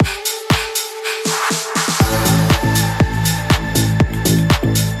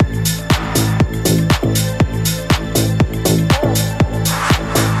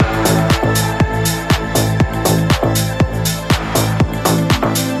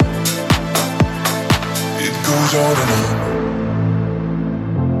goes on and on.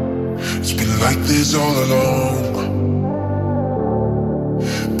 It's been like this all along.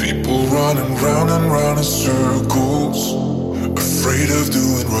 People running round and round in circles, afraid of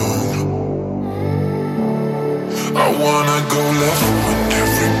doing wrong. I wanna go left when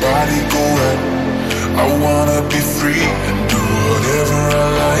everybody go right. I wanna be free and do whatever I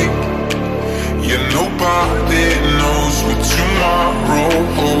like. Yeah, nobody knows what tomorrow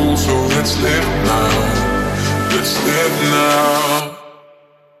holds, so let's live now. Let's live now.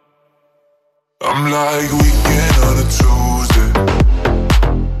 I'm like weekend on a Tuesday.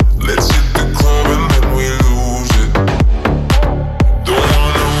 Let's hit the club and then we lose it. Don't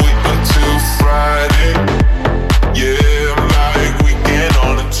wanna wait until Friday. Yeah, I'm like weekend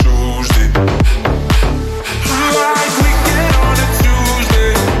on a Tuesday. I'm like weekend on a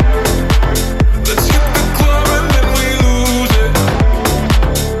Tuesday. Let's hit the club and then we lose it.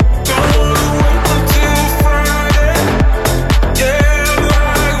 Don't wanna wait until Friday. Yeah, I'm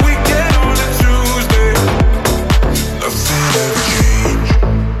like weekend on a Tuesday. Nothing ever changed.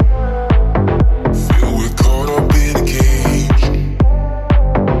 Feel we're caught up in a cage.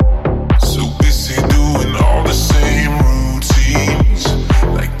 So busy doing all the same routines,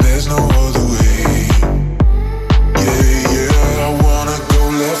 like there's no other way. Yeah, yeah, I wanna go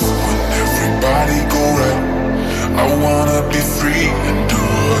left when everybody go right. I wanna be free and do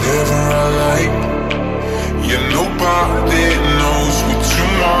whatever I like. Yeah, nobody knows what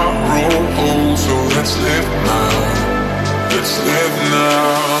tomorrow holds, so let's live now. Let's live now.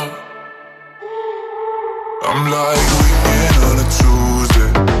 I'm like weekend on a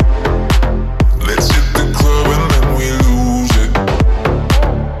Tuesday. Let's hit the club and then we lose it.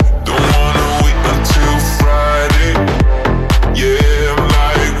 Don't wanna wait until Friday. Yeah, I'm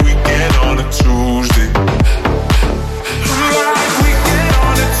like weekend on a Tuesday. I'm like weekend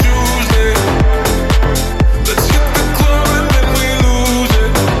on a Tuesday. Let's hit the club and then we lose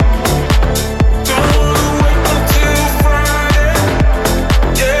it. Don't wanna wait until Friday.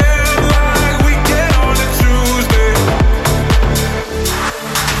 Yeah, I'm like weekend on a Tuesday.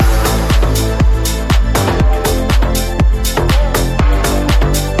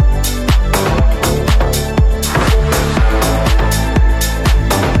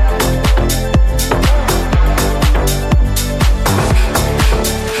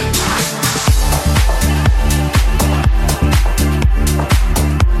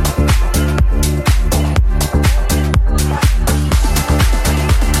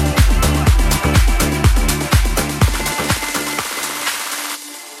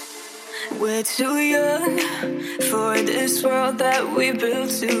 We're too young for this world that we built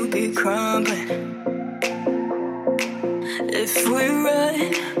to be crumbling. If we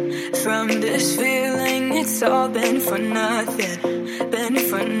run from this feeling, it's all been for nothing, been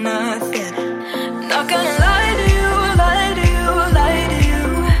for nothing. Not gonna lie to you, lie to you, lie to you.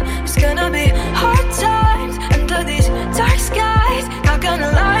 It's gonna be hard times under these dark skies. Not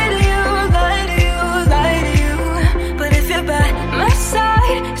gonna lie to you, lie to you, lie to you. But if you're by my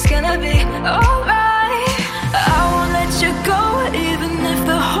side, it's gonna be alright. I won't let you go, even if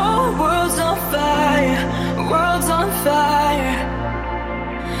the whole world's on fire. World's on fire.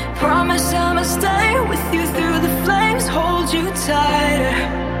 Promise I'ma stay with you through the flames, hold you tighter.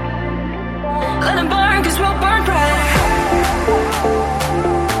 Let them burn, cause we'll burn brighter.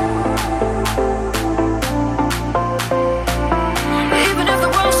 Even if the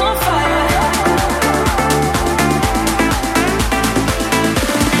world's on fire.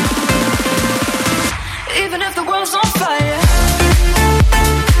 Even if the world's on fire.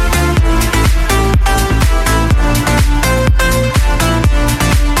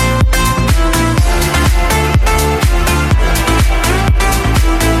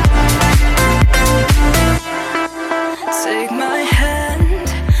 Take my hand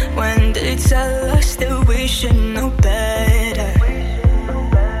when they tell us that we should know better.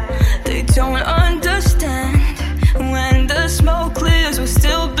 They don't understand. When the smoke clears, we'll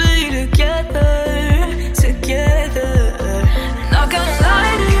still be together, together. Not gonna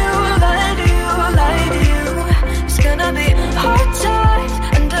lie to you, lie to you, lie to you. It's gonna be hard times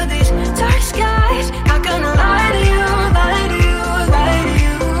under these dark skies. Not gonna lie to you, lie to you, lie to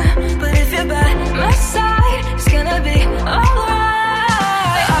you. But if you're by my side, it's gonna be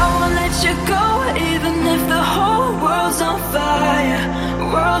alright. I won't let you go, even if the whole world's on fire.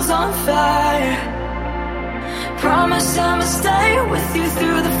 World's on fire. Promise I'ma stay with you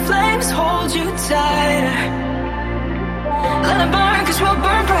through the flames, hold you tighter. Let them burn, cause we'll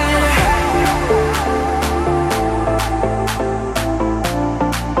burn brighter.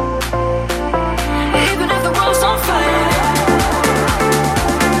 Even if the world's on fire.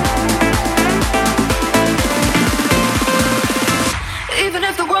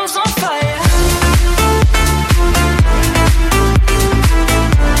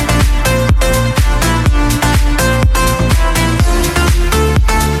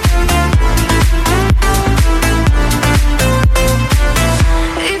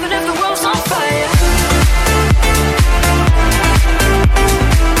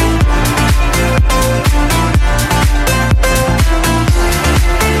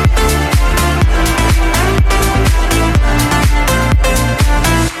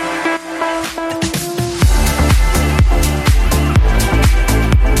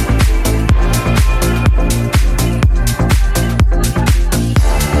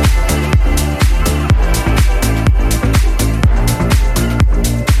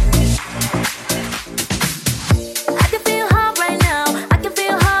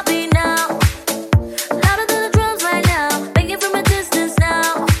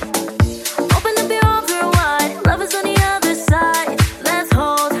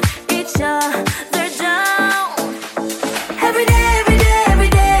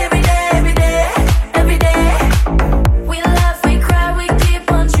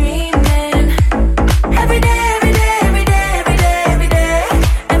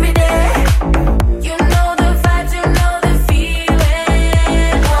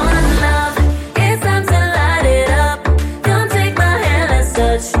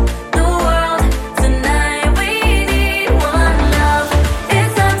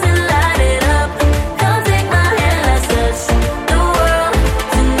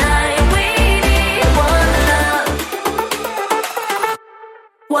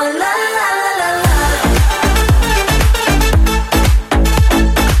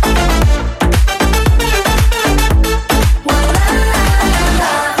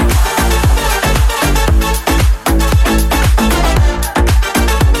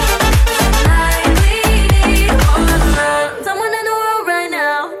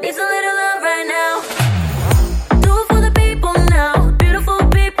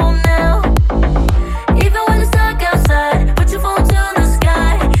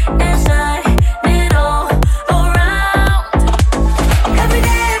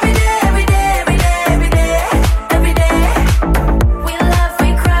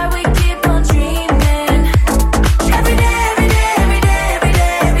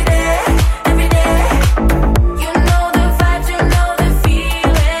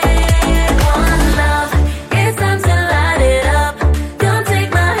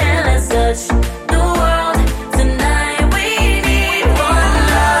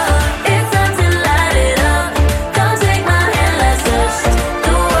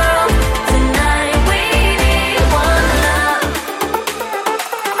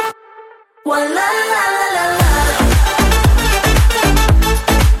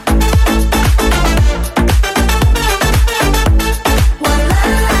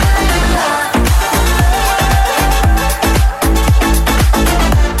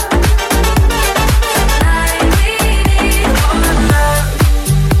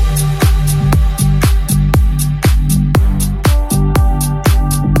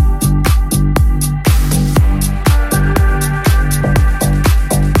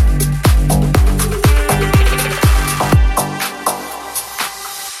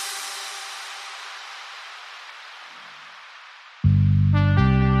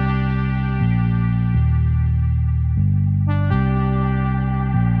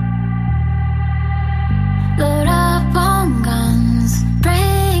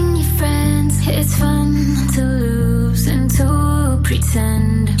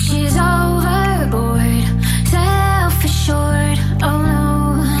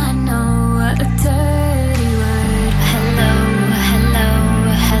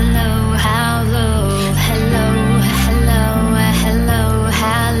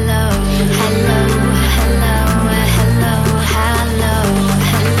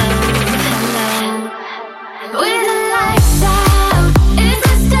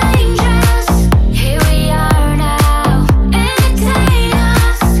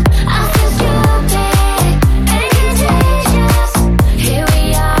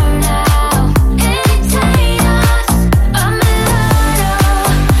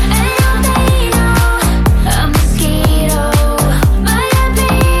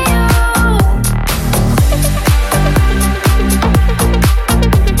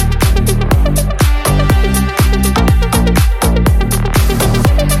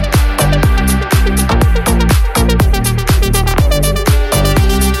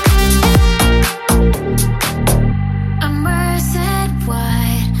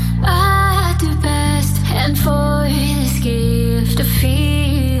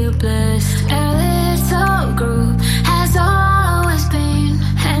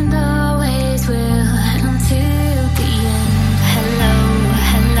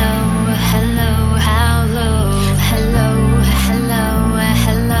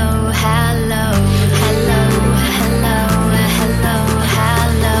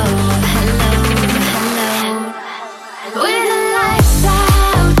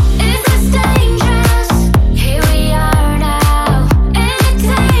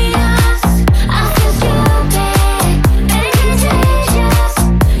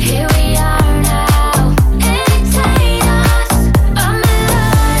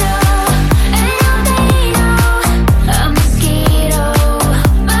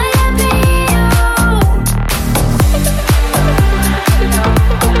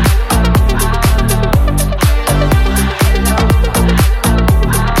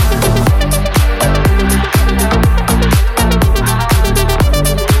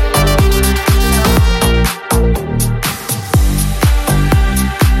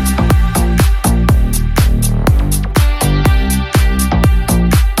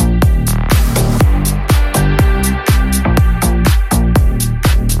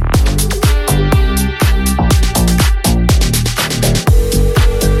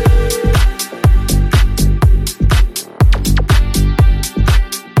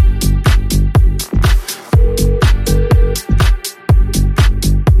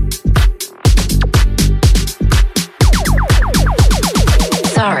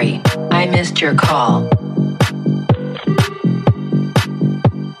 Sorry, I missed your call.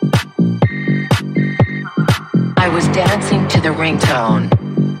 I was dancing to the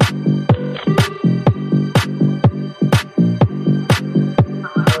ringtone.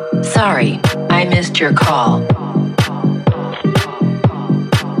 Sorry, I missed your call.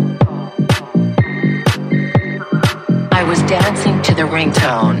 I was dancing to the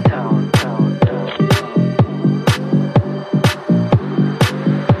ringtone.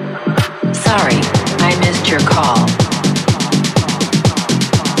 Sorry, I missed your call.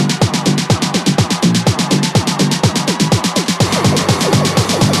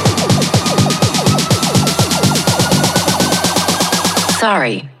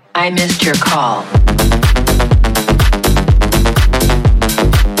 Sorry, I missed your call.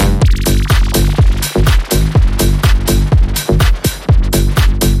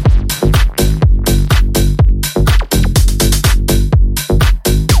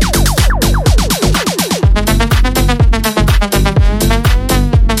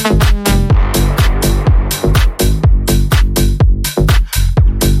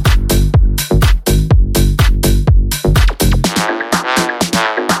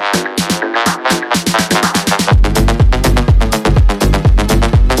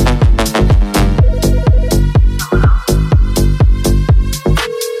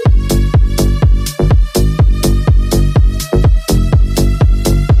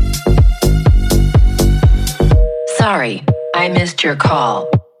 Sorry, I missed your call.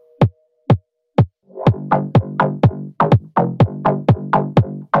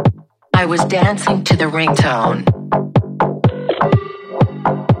 I was dancing to the ringtone.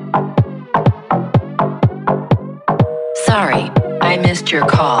 Sorry, I missed your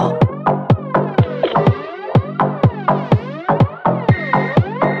call.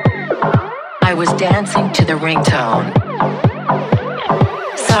 I was dancing to the ringtone.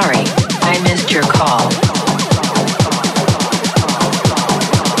 Sorry, I missed your call.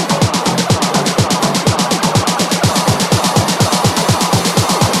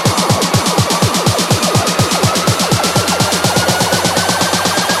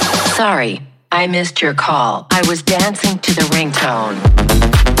 Sorry, I missed your call. I was dancing to the ringtone.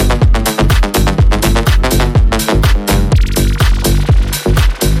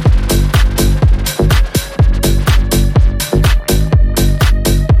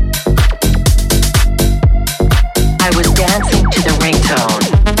 I was dancing to the ringtone.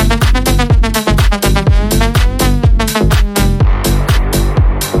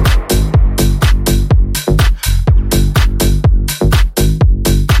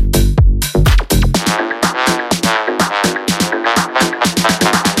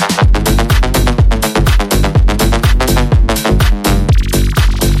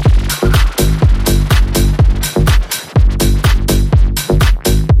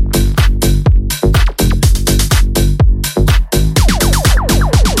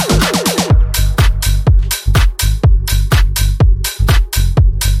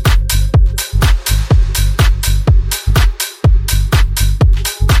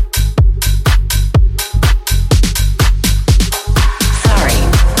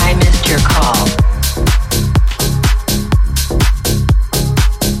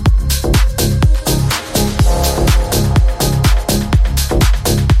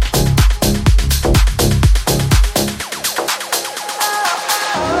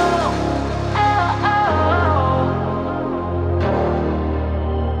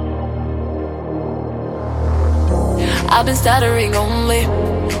 I've been stuttering only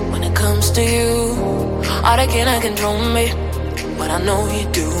when it comes to you. All that cannot control me, but I know you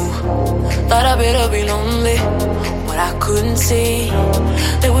do. Thought I'd better be lonely, but I couldn't see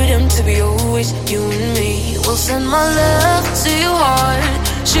that we're doomed to be always you and me. We'll send my love to your heart,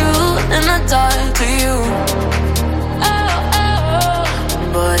 shoot in the dark to you.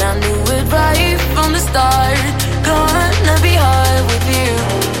 But I knew it right from the start, gonna be hard with you.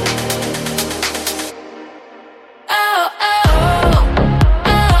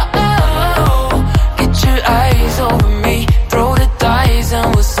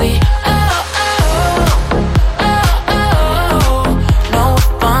 And we'll see. Know we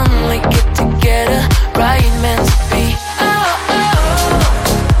finally get together, right meant to be.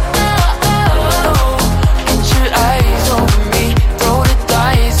 Get your eyes over me, throw the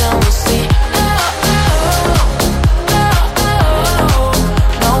dice and we'll see.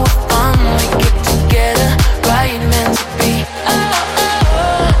 Know we finally get together, right meant to be.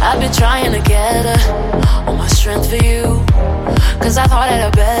 I've been trying to gather all my strength for you, 'cause I thought that I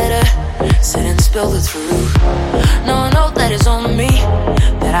better sit and spill the truth. No, I know that it's on me,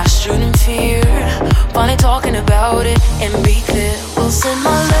 that I shouldn't fear. Funny talking about it and be clear. We'll send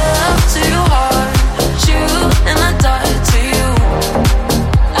my love to your heart, shoot in the dark to you.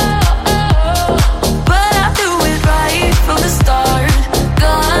 But I do it right from the start,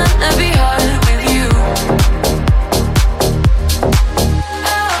 gonna be hard with you.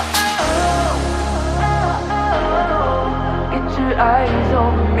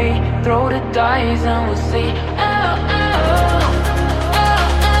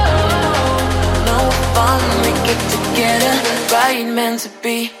 ain't meant to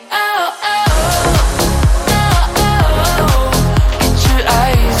be. Oh, oh, oh, oh, oh. Get your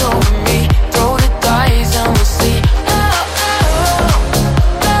eyes over me, throw the dice and we'll see. Oh, oh,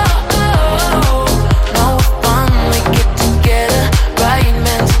 oh, oh, oh. No fun, we get together, right ain't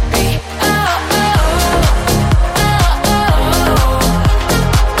meant to be. Oh, oh, oh, oh, oh.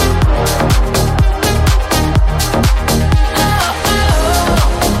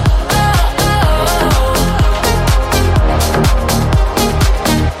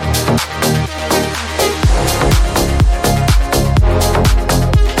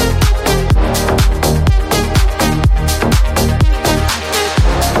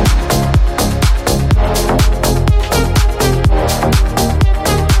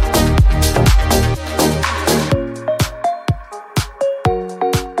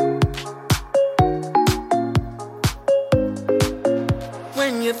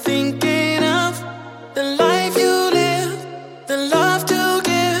 When you're thinking of the life you live, the love to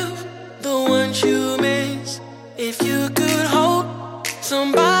give, the ones you miss. If you could hold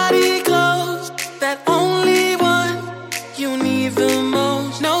somebody close, that only one you need the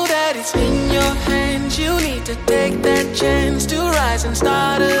most, know that it's in your hands. You need to take that chance to rise and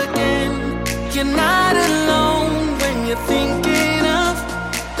start again. You're not alone when you're thinking of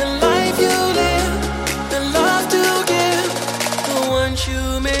the life you live, the love to give, the ones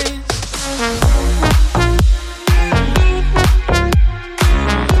you miss.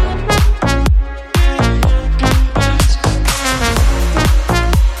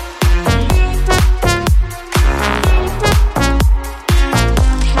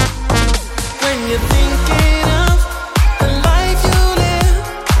 When you're thinking of the life you live,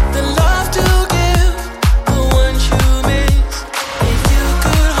 the love to give, the ones you miss. If you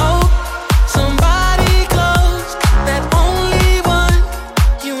could hold somebody close, that only one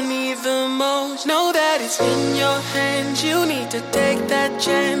you need the most, know that it's in your hands. You need to take that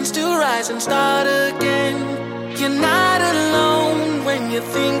chance to rise and start again. You're not alone when you're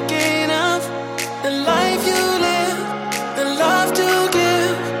thinking of the life you live, the love to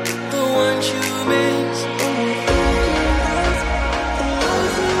give, the ones you miss.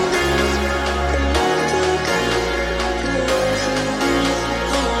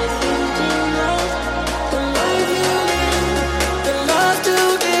 The life you live, the love to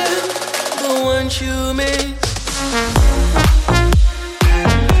give, the ones you miss.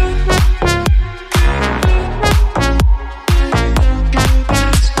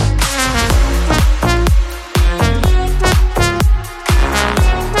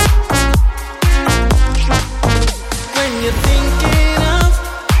 When you're thinking of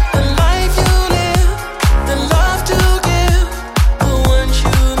the life you live, the love to give, the ones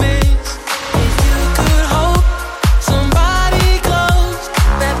you miss. If you could hold somebody close,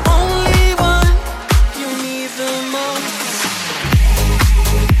 that only one you need the most.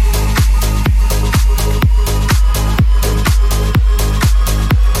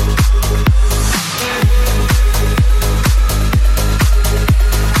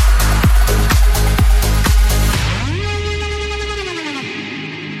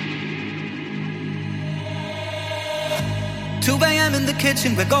 A.m. in the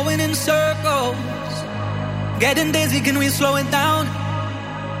kitchen, we're going in circles. Getting dizzy, can we slow it down?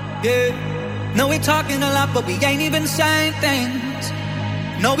 Yeah. No, we're talking a lot, but we ain't even saying things.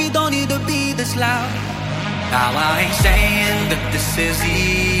 No, we don't need to be this loud. Now I ain't saying that this is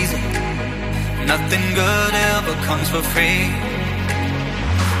easy. Nothing good ever comes for free.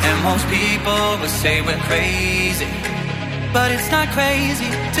 And most people will say we're crazy, but it's not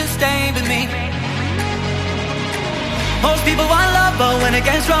crazy to stay with me. Most people want love, but when it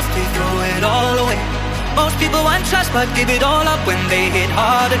gets rough, they throw it all away. Most people want trust, but give it all up when they hit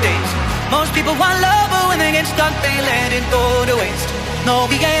harder days. Most people want love, but when they get stuck, they let it go to waste. No,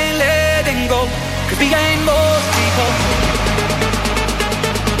 we ain't letting go, 'cause we ain't most people.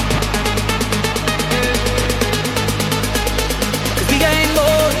 'Cause we ain't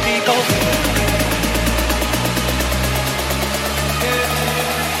most people.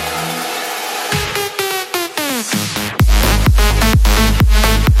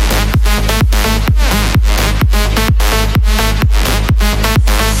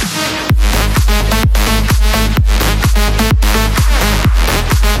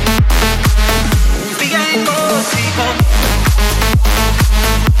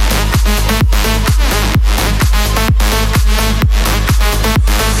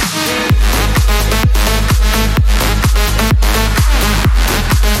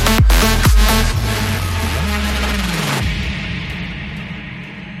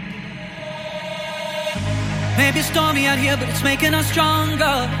 Maybe stormy out here, but it's making us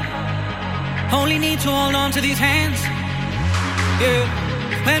stronger. Only need to hold on to these hands. Yeah.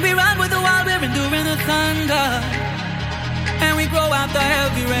 When we run with the wild, we're enduring the thunder, and we grow out the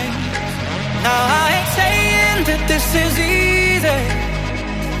heavy rain. Now I ain't saying that this is easy.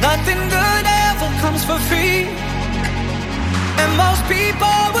 Nothing good ever comes for free, and most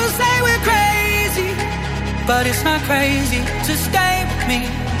people will say we're crazy, but it's not crazy to stay with me.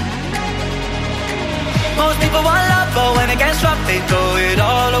 Most people want love, but when it gets rough, they throw it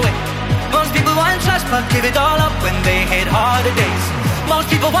all away. Most people want trust, but give it all up when they hit harder days. Most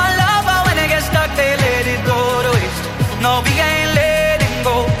people want love, but when they get stuck, they let it go to waste. No, we ain't letting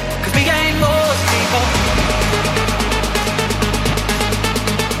go, 'cause we ain't most people.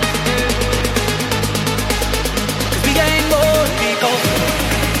 'Cause we ain't most people.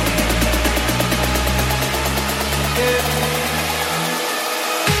 Yeah.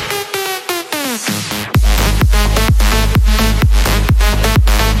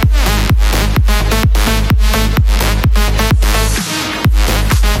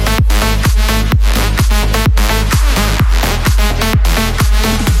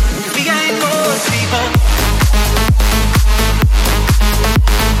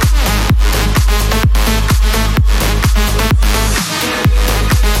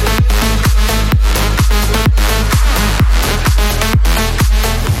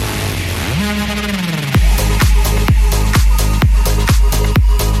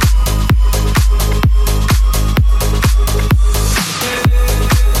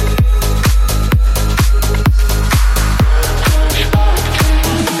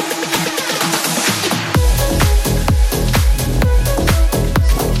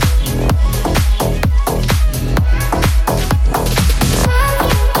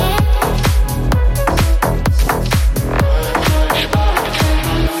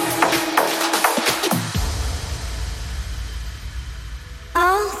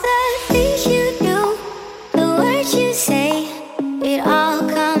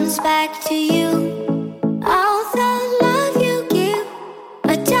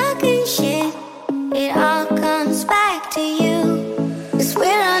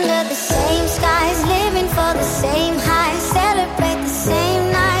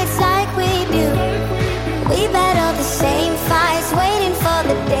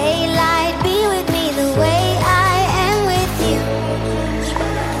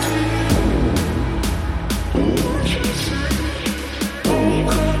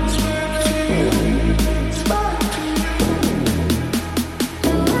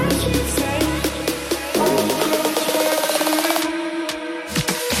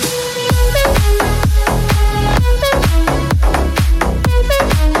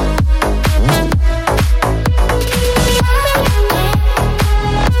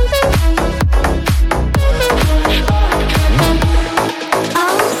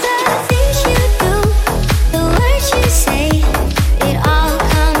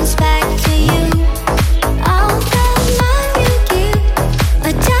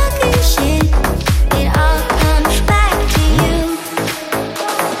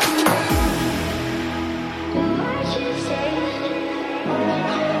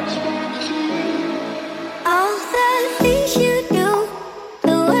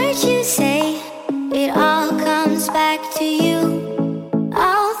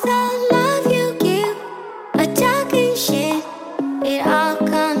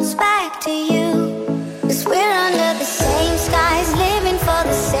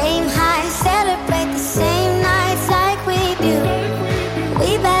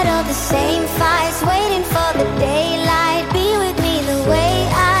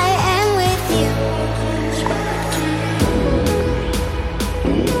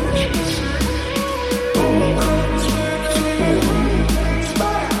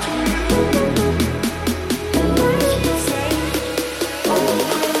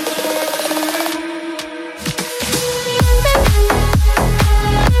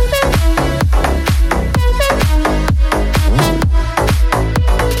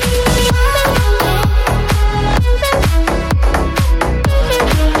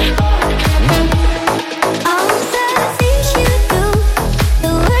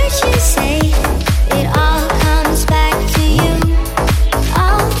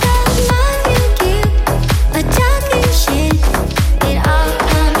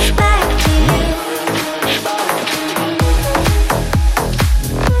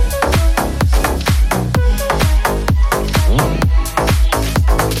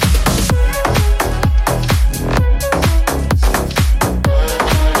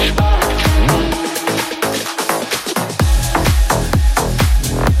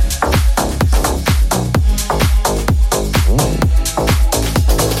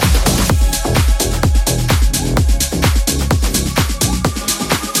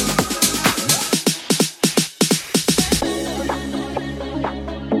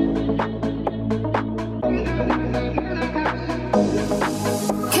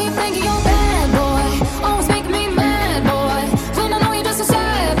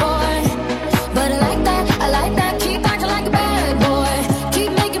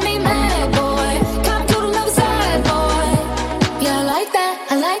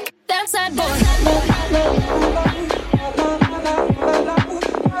 like that sad boy.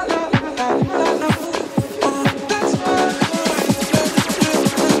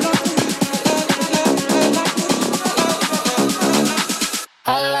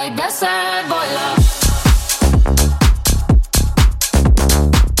 I like that sad boy love.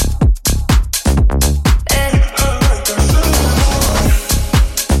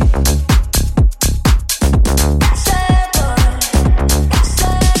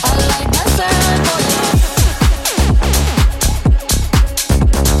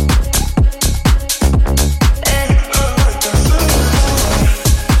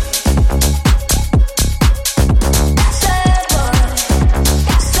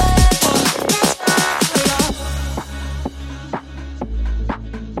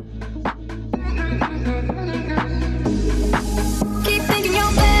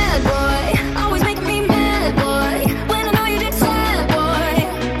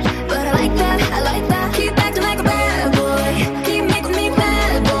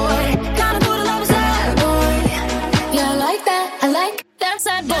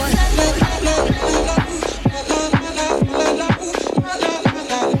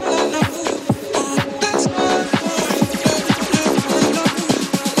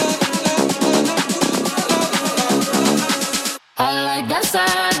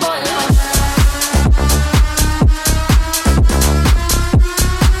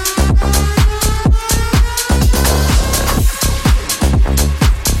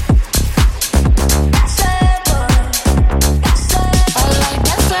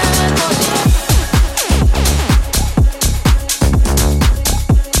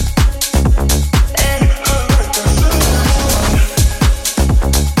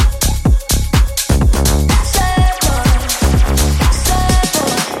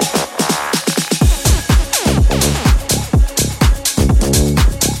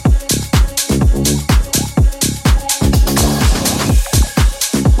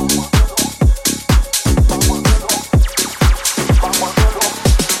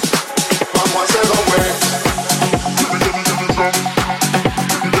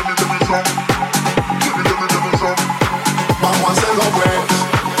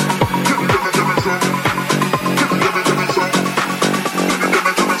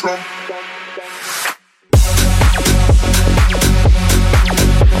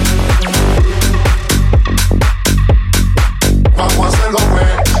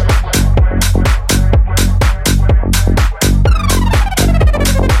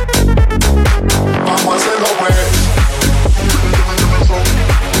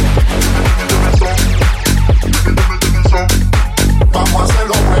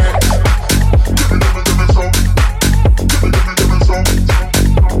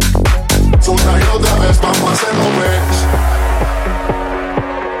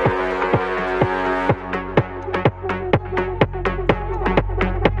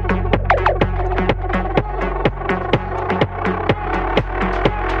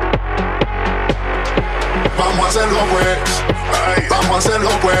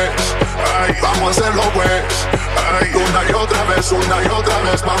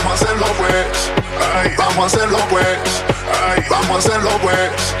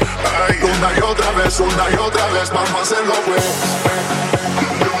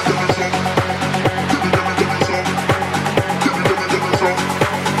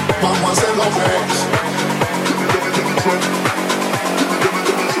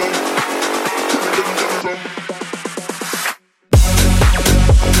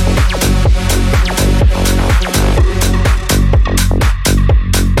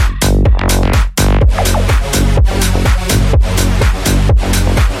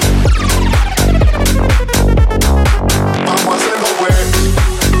 Vamos a hacerlo, güey.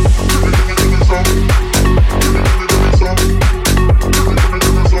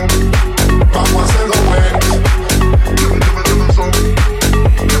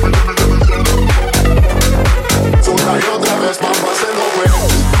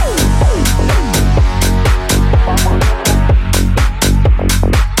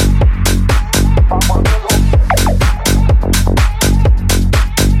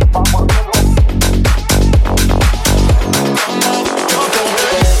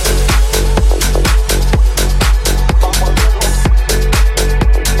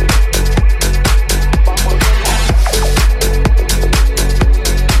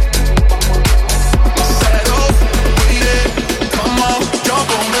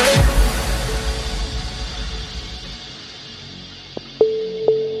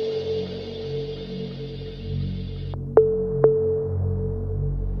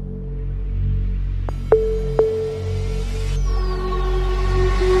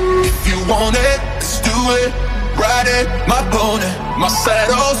 want it, let's do it. Ride it, my pony, my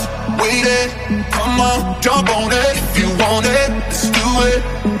saddle's waiting. Come on, jump on it. If you want it, let's do it.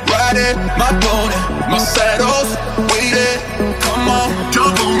 Ride it, my pony, my saddle's waiting. Come on,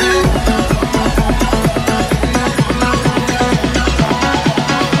 jump on it.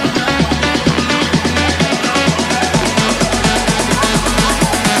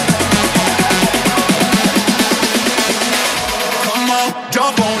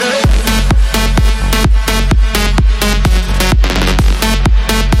 Jump on it.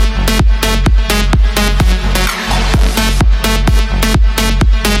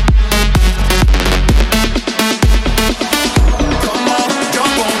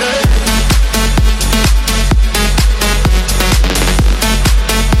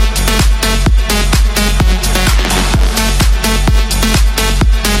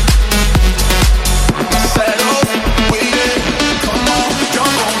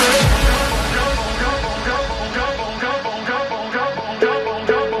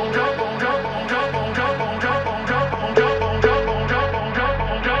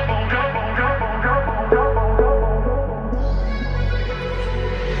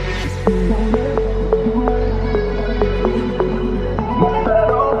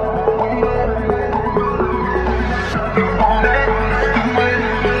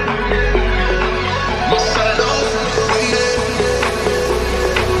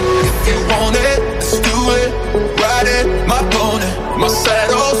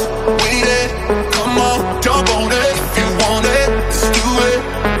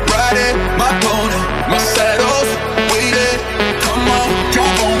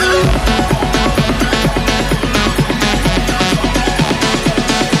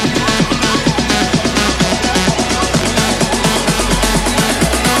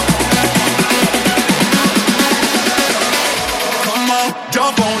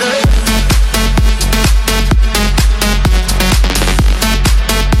 Jump on it.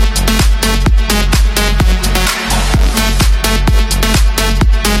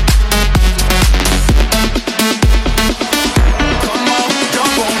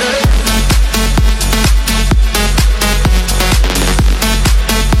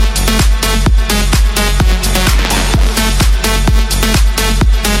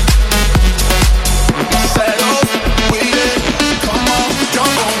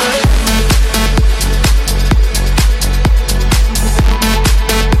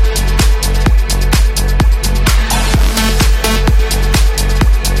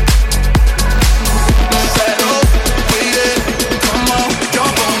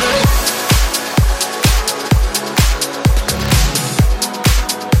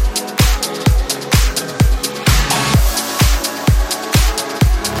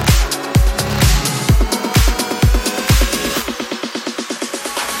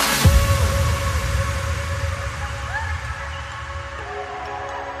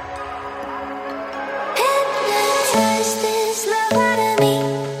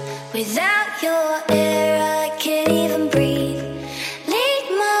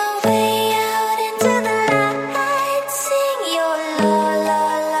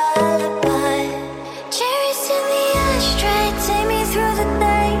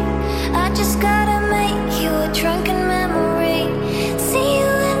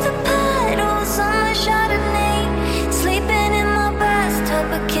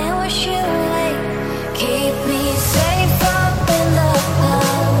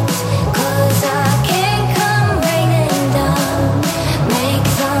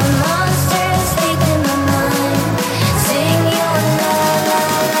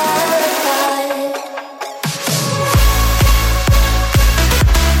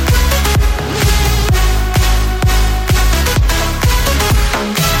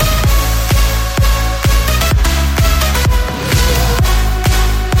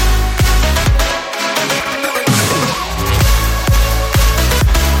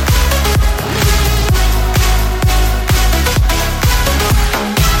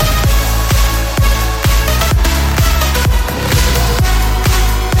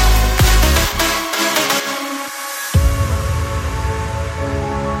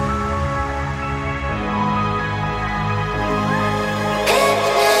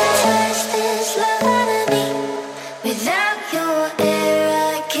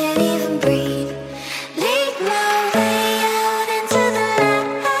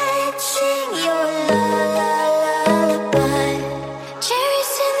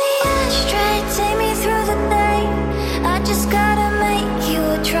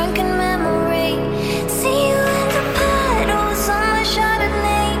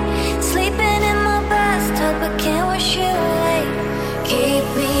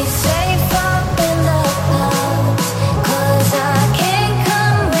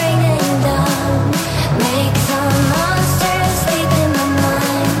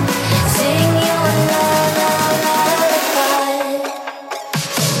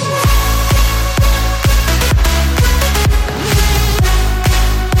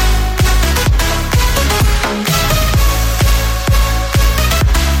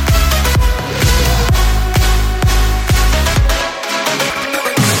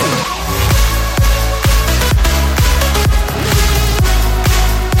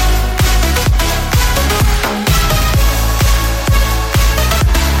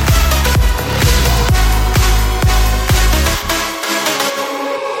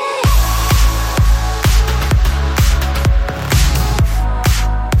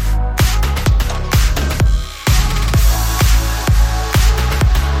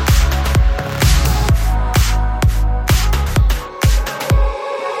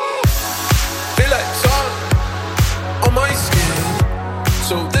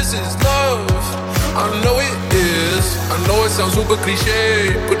 sounds super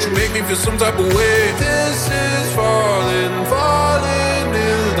cliche, but you make me feel some type of way. This is falling in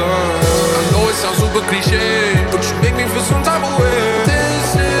love. I know it sounds super cliche, but you make me feel some type of way.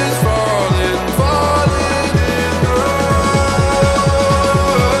 This is falling in love.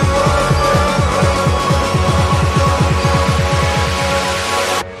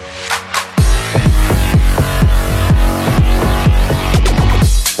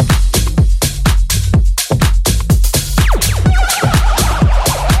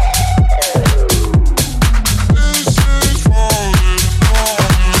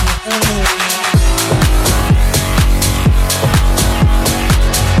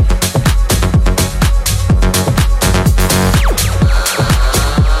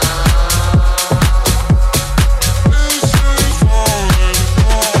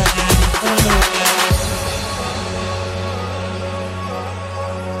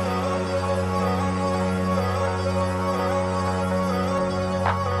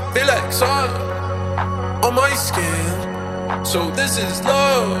 Feel like sun on my skin. So this is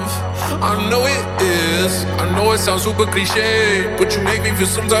love. I know it is. I know it sounds super cliche, but you make me feel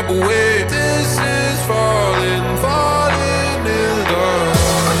some type of way. This is falling in love.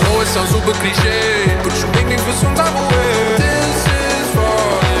 I know it sounds super cliche, but you make me feel some type of way. This is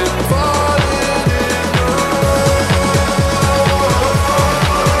falling in love.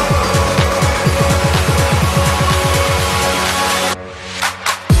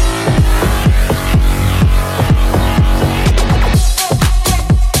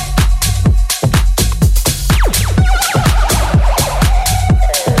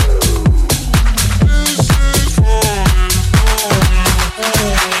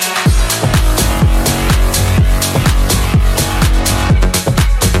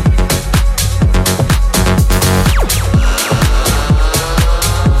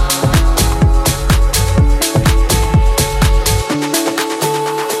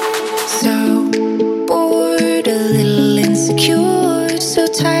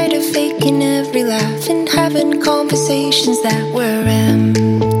 Conversations that were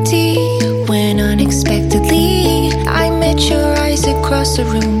empty when unexpectedly I met your eyes across the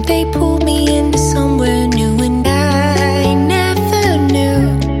room. They pulled me into somewhere new, and I never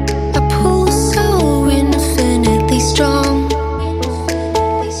knew a pull so infinitely strong.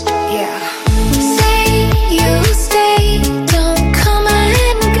 Yeah. Say you'll stay, don't come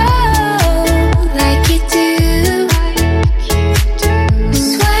and go like you do.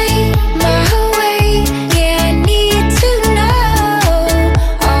 Sway my way, yeah, I need to know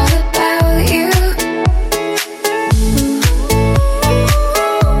all about you.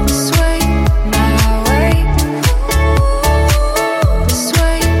 Sway my way,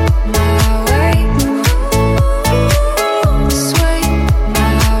 sway my way, sway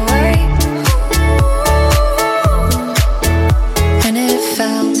my way. And it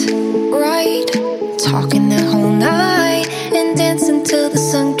felt right, talking that whole night and dancing till the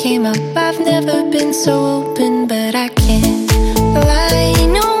sun came up. I've never been so open, but I can't lie.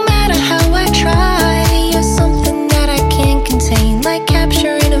 No matter how I try, you're something that I can't contain, like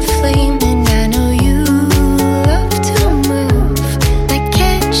capturing a flame. And I know you love to move, like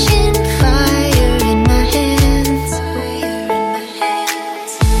catching fire in my hands.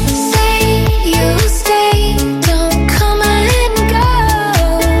 Say you'll stay, don't come and go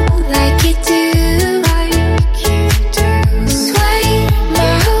like you do. Sway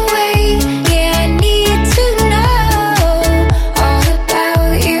my way, yeah, I need to know all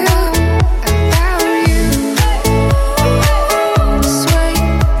about you. Sway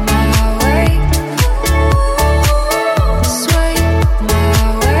my way, sway my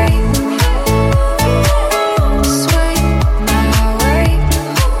way, sway my way,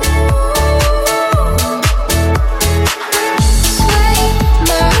 sway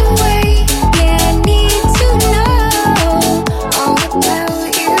my way, yeah, I need to know all about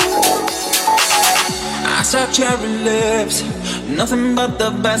you. I saw cherry lips, nothing but the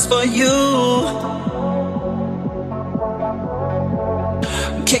best for you.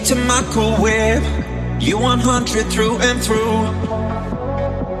 Kick to my cool whip, you 100 through and through.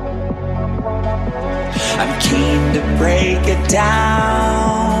 I'm keen to break it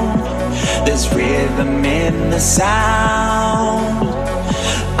down. There's rhythm in the sound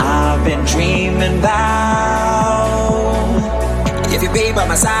I've been dreaming about. If you be by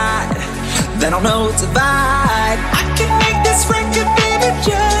my side, then I'll know it's a vibe. I can make this record, baby,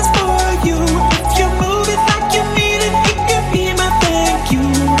 just for you. If you move it like you need it, it can be my thank you.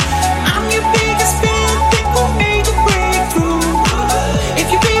 I'm your biggest fan, think we'll make a breakthrough. If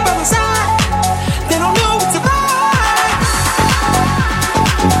you be by my side, then I'll know it's a vibe.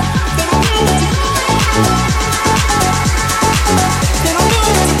 Then I'll know it's a vibe.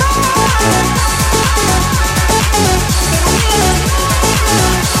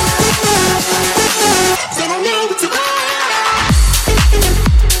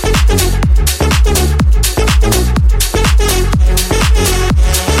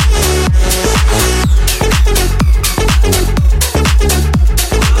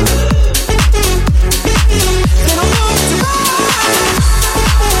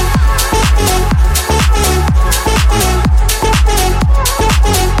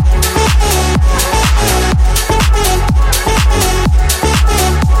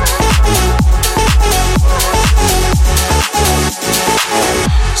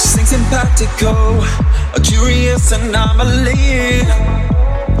 go, a curious anomaly.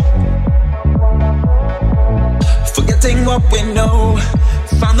 Forgetting what we know,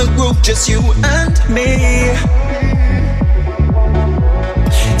 find the groove, just you and me.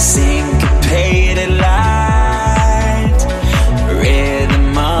 Syncopated light,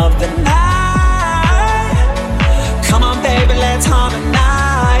 rhythm of the night. Come on baby, let's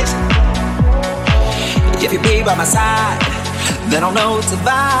harmonize. If you be by my side, then I'll know it's a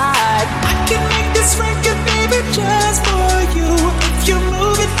vibe. I can make this record, baby, just for you. If you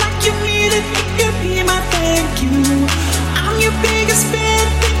move it like you need it, you can be my thank you. I'm your biggest fan,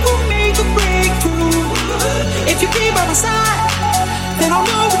 think we'll make a breakthrough. If you be by my side, then I'll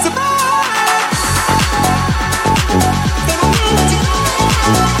know it's a vibe. Then I'll know it's a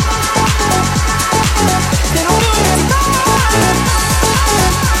vibe. Then I'll know it's a vibe.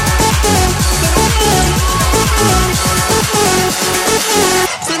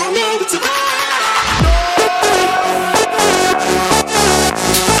 Then I'll know it's a vibe.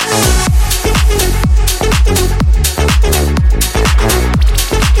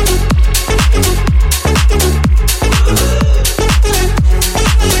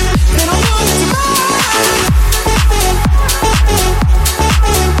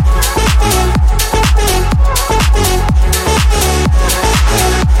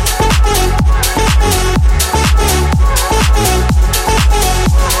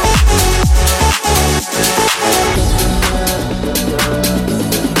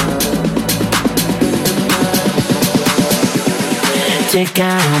 Take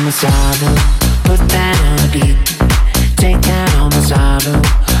out all my sorrow, put that on the beat. Take out all my sorrow,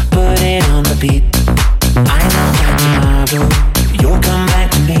 put it on the beat. I know that tomorrow you'll come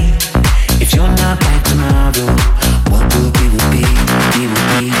back to me. If you're not back tomorrow, what will be will be. We will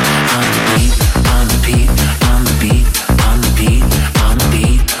be on the beat, on the beat, on the beat, on the beat, on the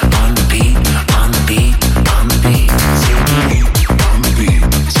beat, on the beat, on the beat, on the beat. Say beat, on the beat,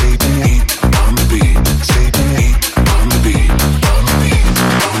 say beat, on the beat, say beat, on the beat.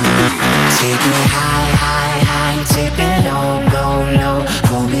 Take me high, high, high, take me low, low, low.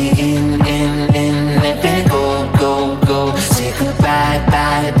 Pull me in, let me go, go, go. Say goodbye,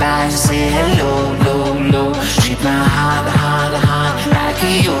 bye, bye, say hello, low, low. Treat my heart, heart, heart like a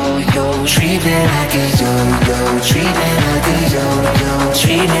yo-yo. Treat me like a yo-yo, treat me like a yo-yo.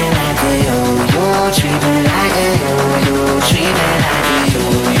 Treat me like a yo-yo, treat me like a yo-yo. Treat me like a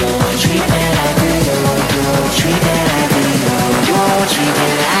yo-yo, treat me like a yo-yo. Treat me like a yo-yo, treat me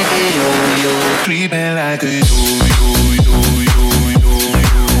like a yo-yo. Treat me like a yo-yo,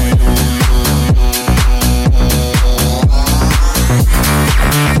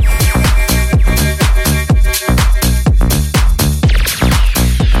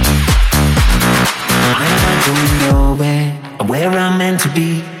 I'm not going nowhere, I'm where I'm meant to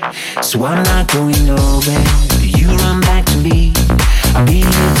be. So I'm not going nowhere, you run back to me. I'll be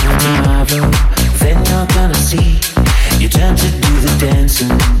here till tomorrow, then you're gonna see. You turn to do the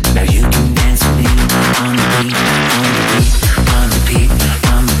dancing, now you can dance with me. On the beat, on the beat, on the beat,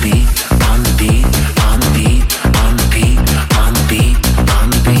 on the beat, on the beat, on the beat, on the beat, on the beat, on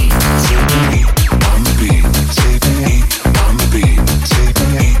the beat. Say beat, on the beat, say beat, on the beat, say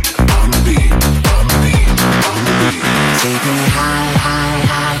beat, on the beat, on the beat, on the beat. Take me high, high,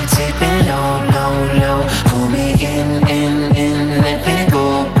 high, take me low, low, low. Pull me in, let me go,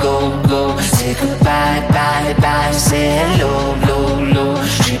 go, go. Say goodbye, bye, bye, say hello, low, low.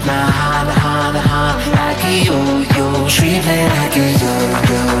 Treat my heart, heart, heart like a yo-yo. Treat me like a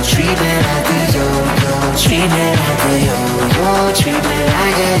yo-yo, treat me like a yo-yo. Treat me like a yo-yo, treat me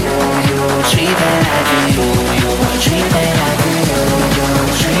like a yo-yo. Treat me like a yo-yo, treat me like a yo-yo.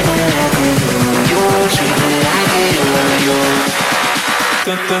 Treat me like a yo-yo, treat me like a yo-yo.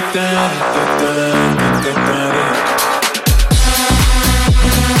 Da da da da da da da.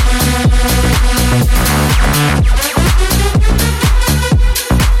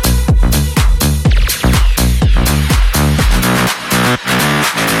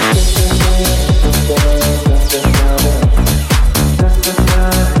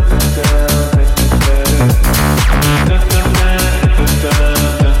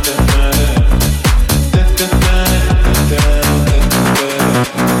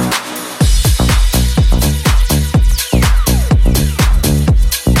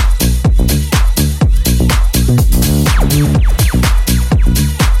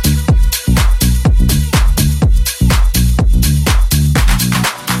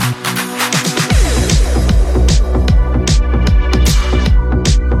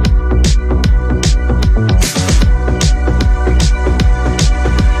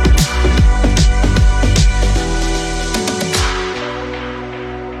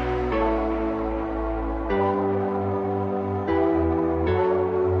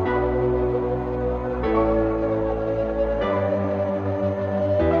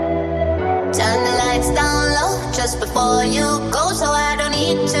 just before you go, so I don't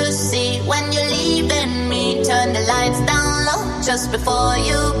need to see when you're leaving me. Turn the lights down low just before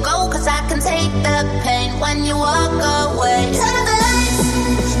you go, 'cause I can take the pain when you walk away. Turn off the lights,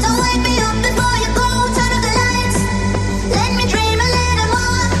 don't wake me up before you go. Turn off the lights, let me dream a little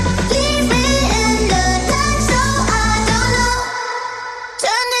more. Leave me in the dark so I don't know.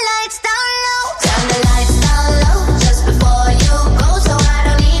 Turn the lights down low. Turn the lights down low just before you go, so I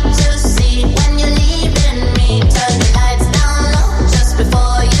don't need to see when you're leaving me. Turn the lights down low just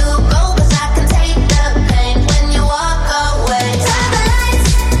before you go, 'cause I can take the pain when you walk away. Turn the lights,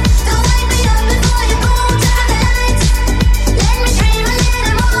 don't wake me up before you go. Turn the lights, let me dream a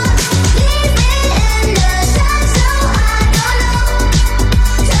little more. Leave me in the dark so I don't know.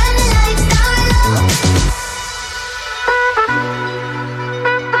 Turn the lights down low.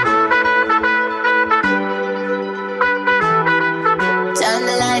 Turn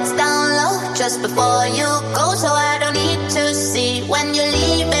the lights down low just before you go, so I don't need to see when you're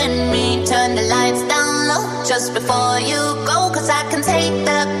leaving me. Turn the lights down low just before you go, 'cause I can take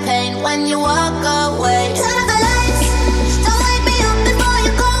the pain when you walk away. Turn off the lights, don't wake me up before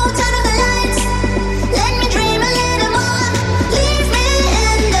you go. Turn off the lights, let me dream a little more. Leave me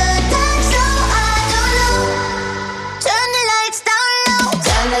in the dark so I don't know. Turn the lights down low.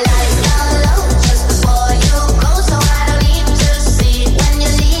 Turn the lights down low just before you go, so I don't need to see when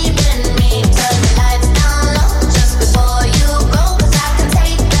you're leaving me. Turn the lights down low just before you go, 'cause I can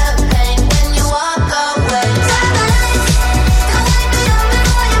take the pain when you walk away. Turn the lights, don't wake me up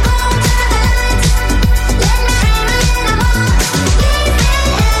before you go. Turn the lights, let me dream a little more. Leave me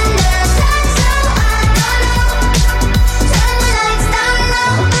in the dark so I don't know. Turn the lights down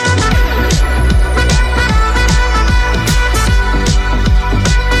low.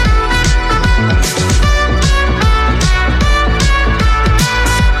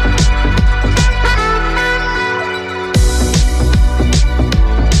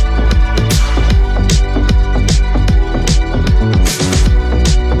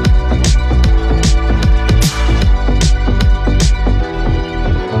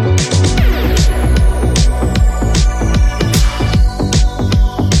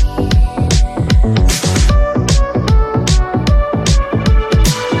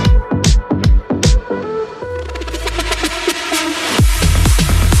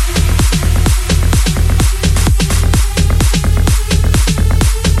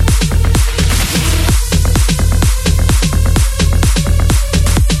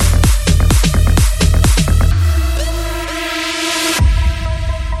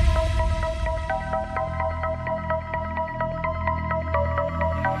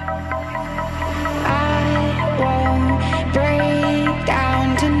 Break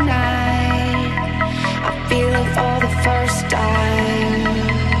down tonight. I feel it for the first time.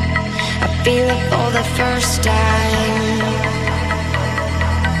 I feel it for the first time.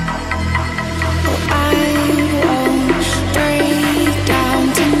 Oh, I won't break down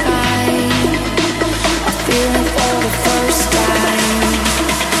tonight. I feel it for the first time.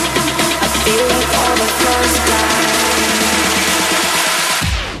 I feel it for the first time.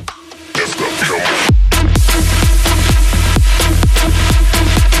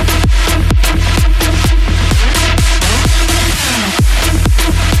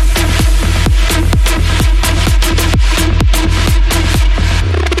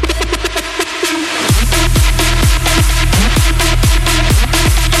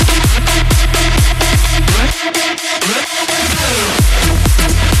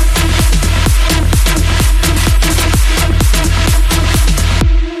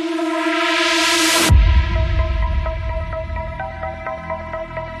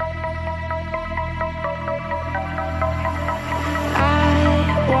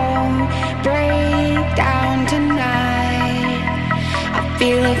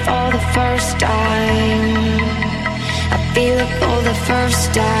 Feel it for the first time. I feel it for the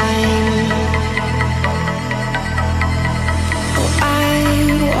first time. Oh, I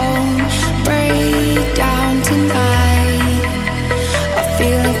won't break down tonight. I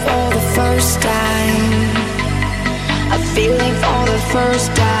feel it for the first time. I feel it for the first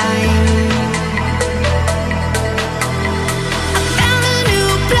time.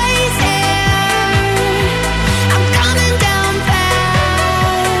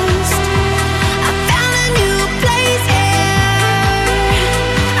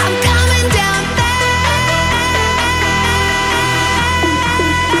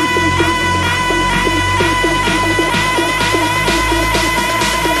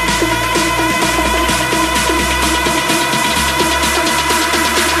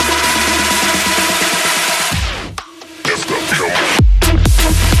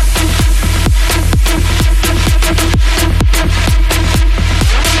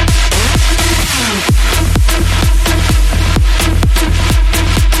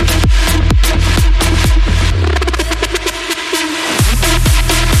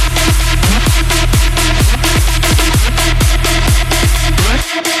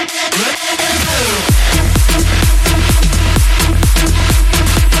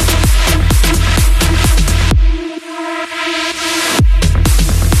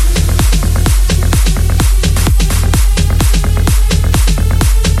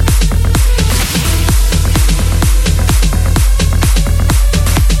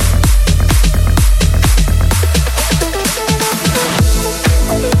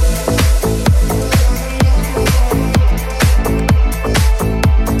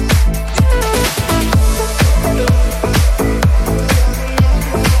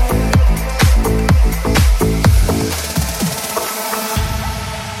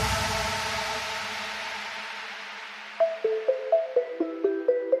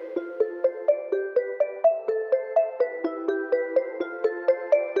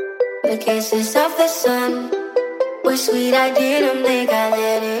 The kisses of the sun were sweet, I didn't blink, I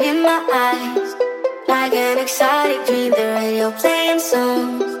let it in my eyes. Like an exotic dream, the radio playing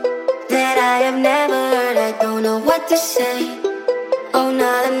songs that I have never heard. I don't know what to say. Oh,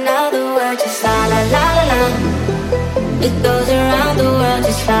 not another word, just la la la la la. It goes around the world,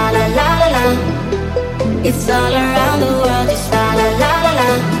 just la la la la la. It's all around the world, just la la la la la.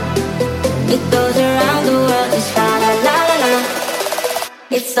 It goes around the world, just la la la la la.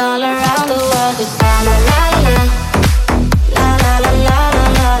 It's all around the world, just la la la la la.